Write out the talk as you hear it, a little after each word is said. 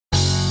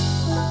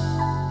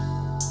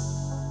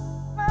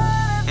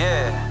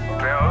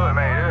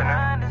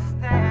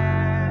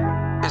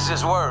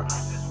this work.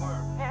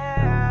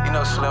 You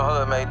know Slim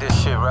Hood made this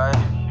shit, right?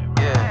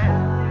 Yeah.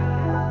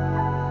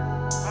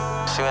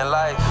 See, in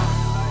life,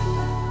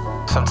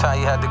 sometimes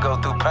you have to go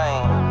through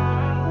pain,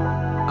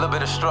 a little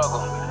bit of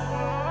struggle.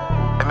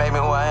 It made me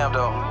who I am,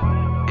 though.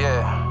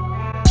 Yeah.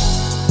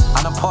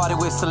 I done party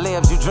with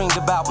celebs you dreamed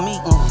about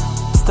meeting.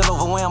 Still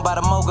overwhelmed by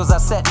the moguls I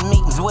sat in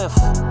meetings with.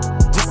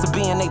 Just to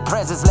be in their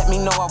presence let me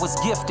know I was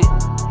gifted.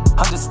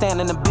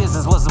 Understanding the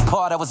business was the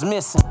part I was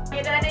missing.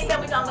 Yeah, then they said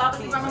we gonna go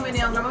see Grandma and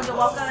them. Grandma just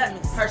woke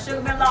up, her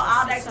sugar been low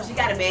all day, so she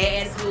got a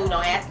bad attitude.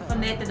 Don't ask her for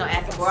nothing, don't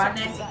ask her for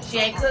nothing. She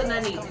ain't cook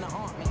nothing either.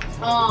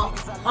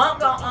 I'm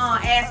gonna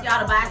ask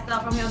y'all to buy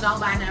stuff from him, don't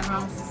buy nothing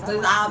from him. Cause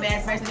it's all bad,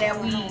 especially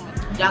that weed.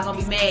 Y'all gonna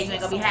be mad, you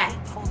ain't gonna be happy.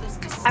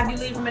 After you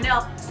leave from there,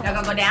 y'all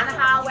gonna go down the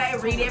hallway,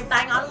 read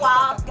everything on the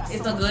wall.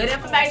 It's some good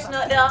information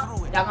up there.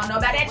 Y'all gonna know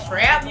about that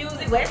trap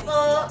music, what's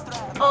up.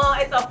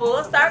 It's a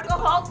full circle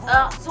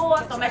tour,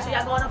 so make sure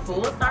y'all go in a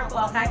full circle,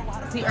 okay?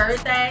 See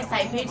everything,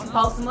 take pictures,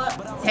 post them up,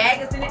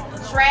 tag us in it.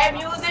 Trap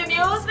Music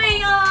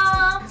Museum.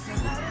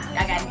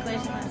 Y'all got any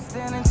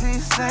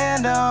questions?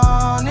 Stand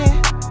on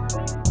it.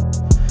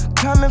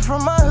 Coming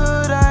from my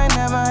hood, I ain't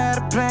never had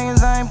a plan,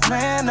 cause I ain't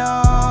planned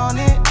on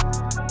it.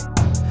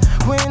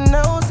 When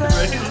no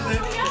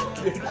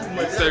You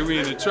might say we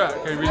in the trap,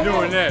 can't be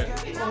doing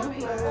that.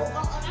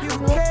 You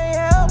can't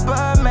help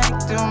but make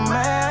them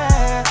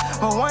mad.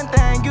 But one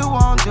thing you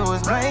won't do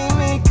is blame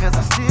me, cause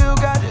I still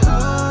got the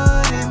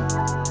hood in me.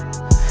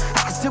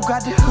 I still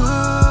got the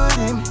hood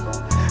in me.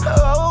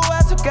 Oh,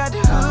 I still got the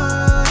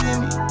hood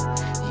in me.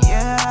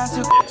 Yeah, I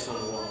still got the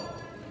hood.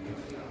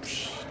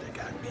 They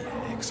got me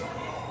an X on the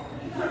wall.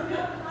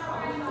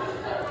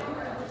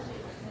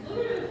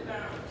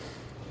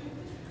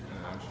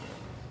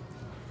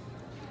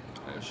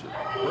 That shit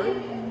crazy.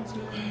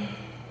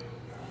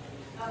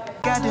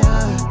 Got the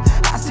hood.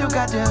 I still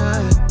got the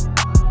hood.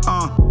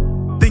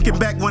 Thinking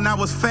back when I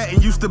was fat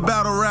and used to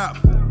battle rap.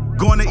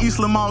 Going to East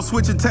Lamar,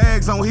 switching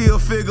tags on Hill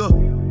Figure.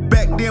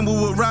 Back then we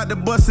would ride the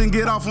bus and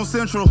get off on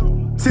Central.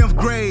 10th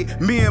grade,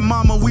 me and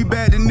mama, we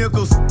bagged the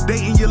nickels.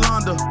 Dating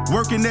Yolanda,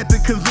 working at the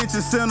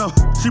convention center.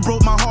 She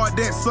broke my heart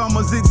that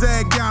summer,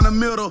 zigzag down the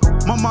middle.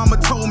 My mama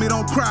told me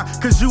don't cry,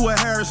 cause you a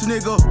Harris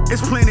nigga.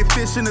 It's plenty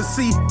fish in the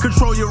sea,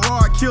 control your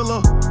rod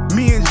killer.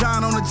 Me and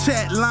John on the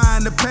chat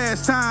line to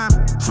pass time.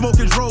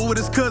 Smoking dro with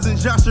his cousin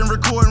Josh and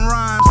recording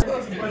rhymes. I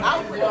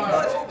was with the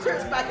blood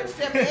Crips back in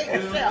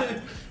 78 myself.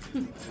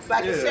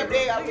 Back in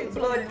 78, I was with the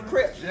blood in the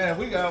Crips. Yeah,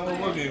 we got one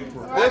working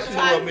professional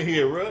up in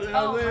here, bro. You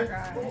know what I'm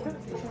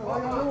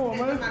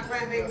saying? My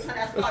grandbaby son,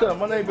 that's What's up?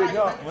 My name Big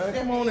Young, man.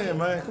 Come on in,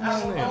 man. Come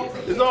on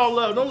in. It's all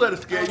love. Don't let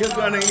it scare you. Just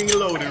go in there and get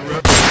loaded, bro.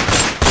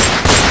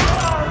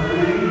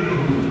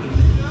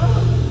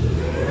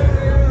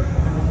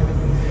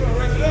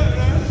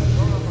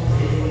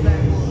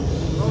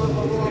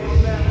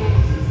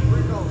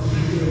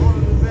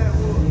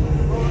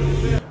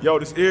 Yo,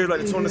 this ear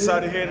like it's on the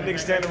side of the head, the nigga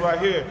standing right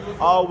here,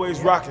 always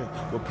rocking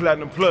with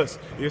Platinum Plus.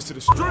 Ears to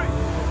the street.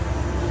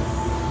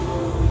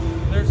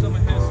 There's some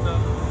of his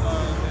stuff.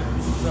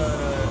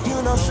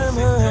 You know Slim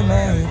Hood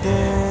made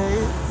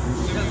it.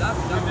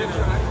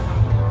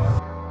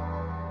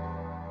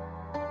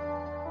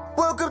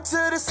 Welcome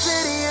to the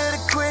city of the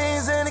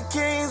queens and the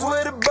kings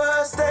where the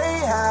buzz stay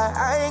high.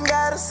 I ain't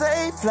gotta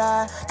say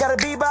fly. Gotta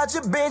be about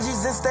your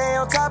Benjis and stay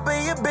on top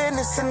of your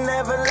business and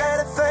never let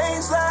a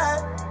thing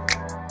slide.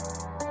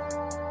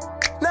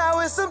 Now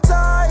it's some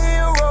tall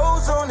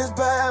heroes on this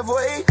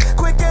pathway.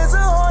 Quick as a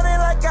hornet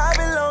like I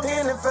belong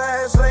in the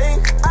fast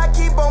lane. I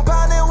keep on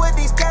pounding with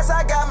these cats,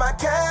 I got my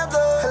cabs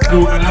up.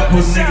 Dude, when I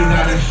put niggas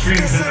out in the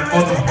streets in the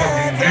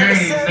motherfucking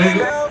game,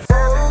 nigga.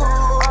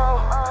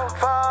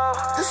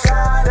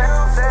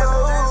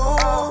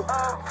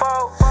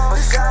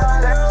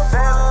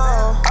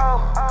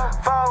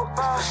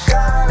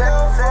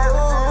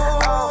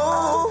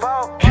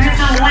 Keep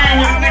it real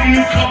with the nigga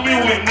you come in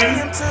with,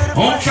 nigga.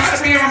 Don't try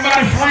to be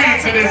everybody's friend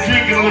and then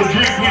drink a little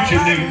drink with you,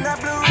 nigga.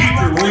 Keep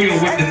it real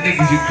with the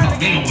niggas you come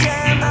in with,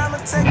 nigga.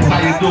 That's how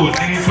you do it,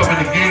 nigga. You come in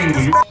the game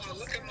with you.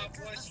 Look at my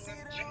boy Slim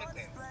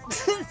Jonathan.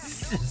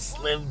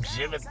 Slim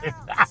Jonathan.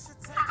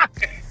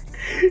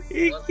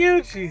 He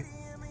cute you.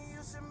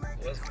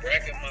 What's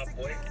cracking, my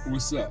boy?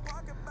 What's up?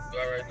 You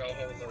already know a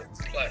whole lot of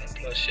Platinum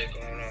Plus shit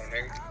going on,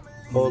 nigga.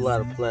 Whole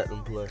lot of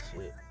Platinum Plus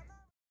shit.